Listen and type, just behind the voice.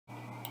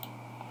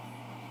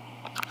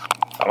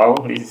Hello,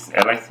 this is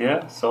Alex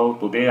here. So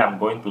today I'm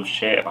going to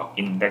share about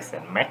index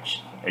and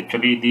match.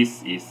 Actually,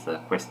 this is a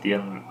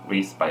question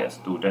raised by a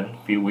student a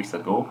few weeks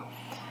ago,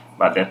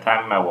 but that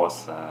time I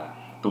was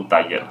too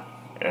tired,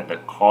 and the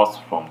course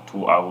from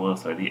 2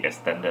 hours already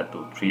extended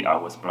to 3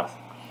 hours plus.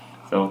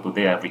 So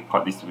today I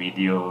record this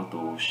video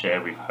to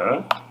share with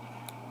her.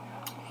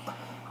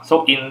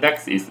 So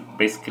index is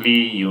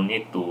basically you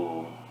need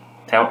to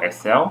tell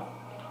Excel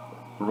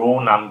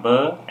row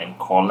number and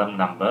column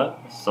number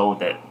so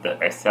that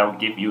the Excel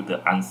give you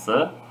the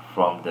answer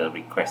from the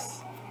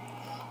request.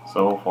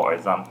 So for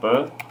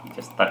example,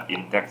 just type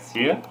index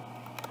here.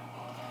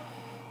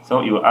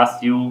 So it will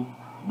ask you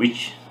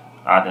which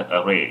are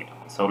the array.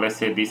 So let's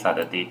say these are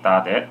the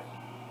data that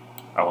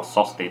our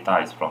source data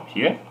is from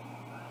here.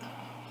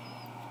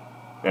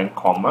 Then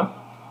comma.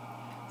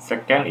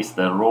 Second is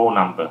the row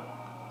number.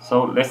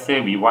 So let's say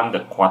we want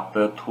the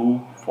quarter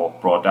 2 for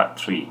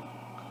product 3.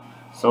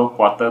 So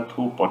quarter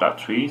 2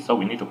 product 3, so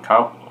we need to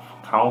count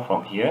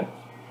from here.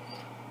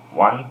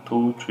 1,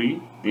 2,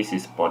 3, this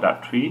is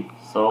product 3,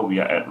 so we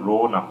are at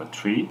row number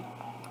 3,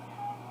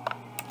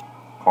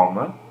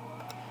 comma.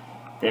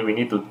 Then we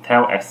need to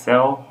tell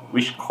Excel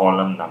which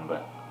column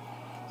number.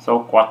 So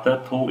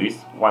quarter 2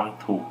 is 1,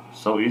 2,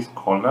 so it's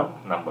column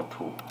number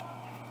 2.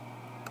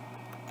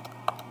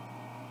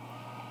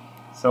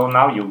 So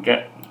now you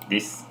get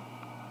this,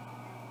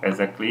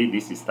 exactly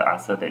this is the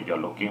answer that you're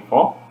looking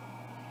for.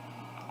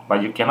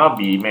 But you cannot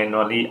be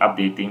manually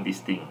updating this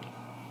thing.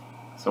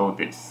 So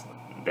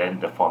then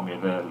the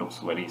formula looks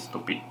very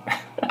stupid.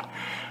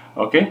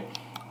 Okay,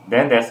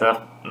 then there's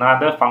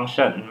another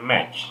function,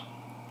 match.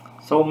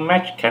 So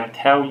match can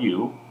tell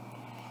you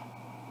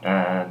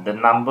the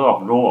number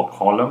of row or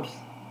columns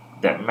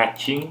that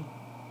matching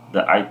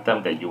the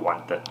item that you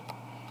wanted.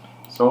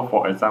 So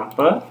for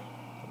example,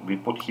 we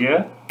put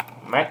here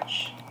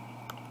match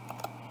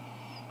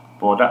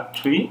product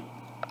 3,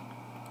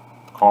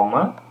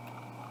 comma,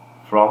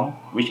 from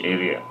which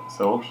area.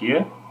 So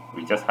here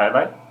we just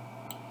highlight.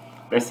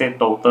 Let's say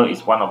total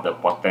is one of the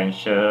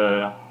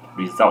potential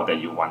result that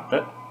you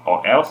wanted,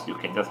 or else you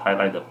can just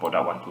highlight the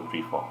product 1, 2,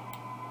 3, 4.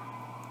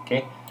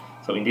 Okay,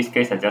 so in this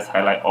case I just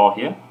highlight all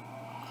here.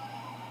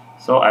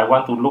 So I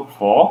want to look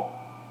for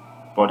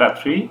product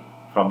 3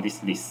 from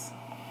this list.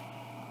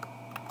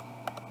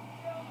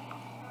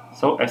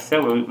 So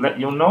Excel will let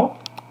you know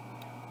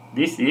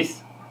this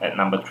is at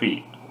number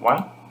 3.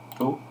 1,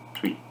 2,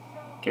 3.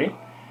 Okay.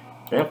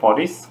 Then for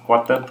this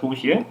quarter 2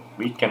 here,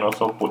 we can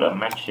also put a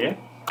match here.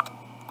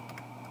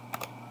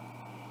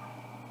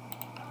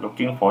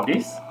 Looking for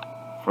this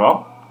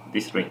from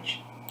this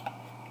range.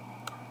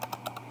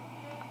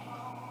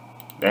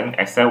 Then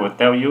Excel will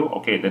tell you,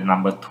 okay, the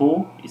number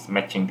 2 is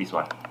matching this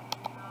one.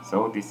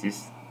 So this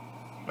is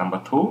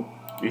number 2,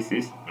 this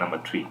is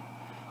number 3.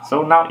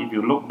 So now if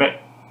you look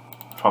back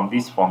from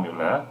this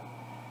formula,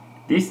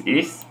 this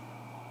is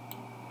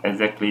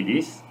exactly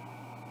this,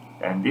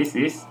 and this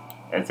is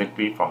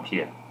exactly from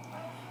here.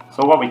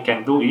 So what we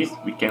can do is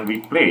we can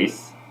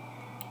replace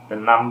the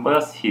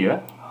numbers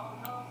here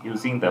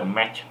using the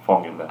match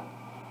formula.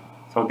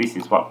 So this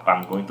is what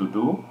I'm going to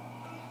do.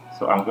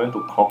 So I'm going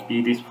to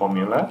copy this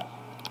formula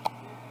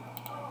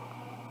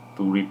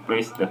to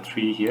replace the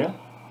 3 here.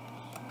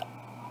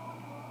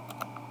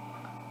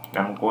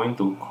 I'm going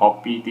to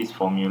copy this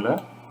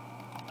formula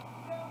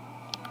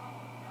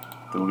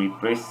to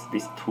replace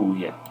this 2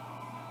 here.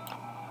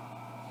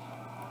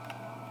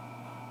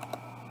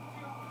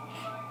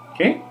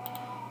 Okay,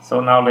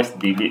 so now let's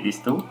delete these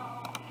 2.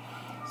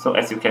 So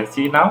as you can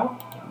see now,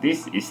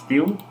 this is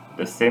still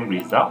the same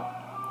result.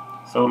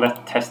 So let's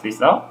test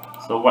this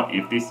out. So what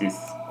if this is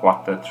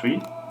quarter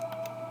 3?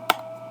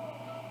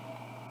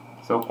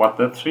 So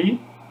quarter 3,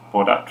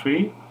 product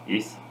 3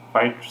 is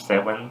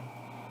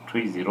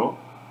 5730.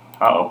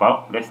 How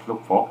about let's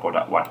look for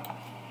product 1?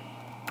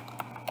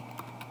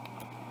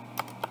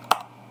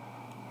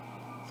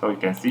 So you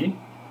can see.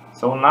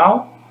 So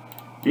now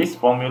this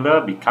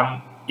formula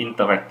become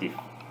interactive.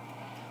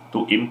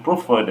 To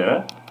improve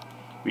further,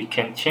 we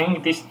can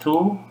change this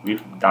to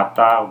with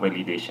data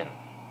validation.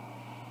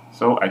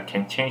 So I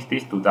can change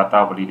this to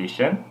data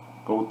validation.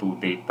 Go to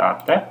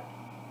data tab,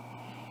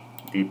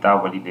 data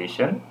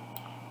validation.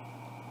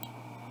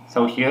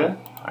 So here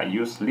I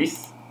use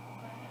list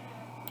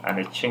and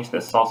I change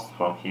the source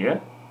from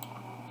here.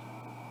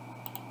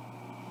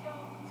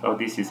 So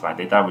this is my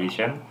data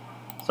validation.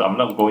 So I'm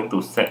not going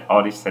to set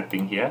all this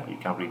setting here. You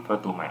can refer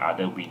to my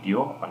other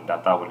video on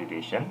data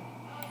validation.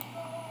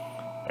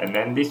 And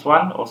then this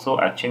one also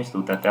I change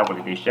to data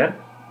validation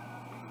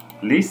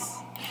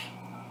list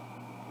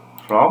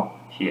from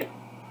here,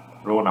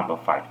 row number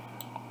 5.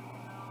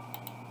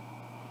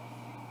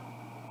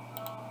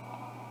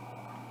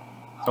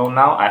 So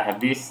now I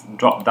have this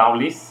drop down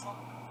list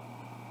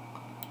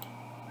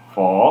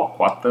for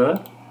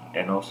quarter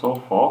and also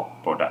for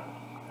product.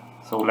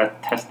 So let's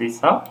test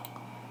this out.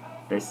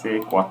 Let's say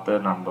quarter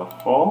number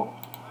 4,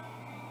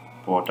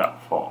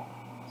 product 4.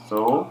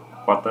 So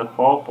quarter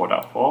 4,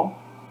 product 4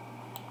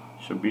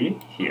 should be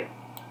here,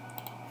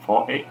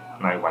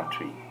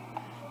 48913.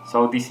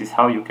 So this is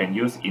how you can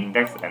use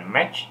index and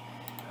match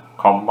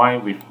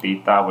combined with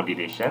data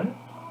validation.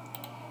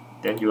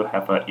 Then you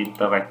have an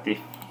interactive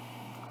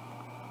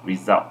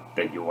result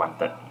that you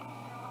wanted.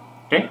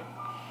 Okay,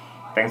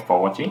 thanks for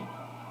watching.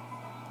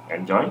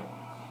 Enjoy.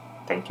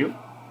 Thank you.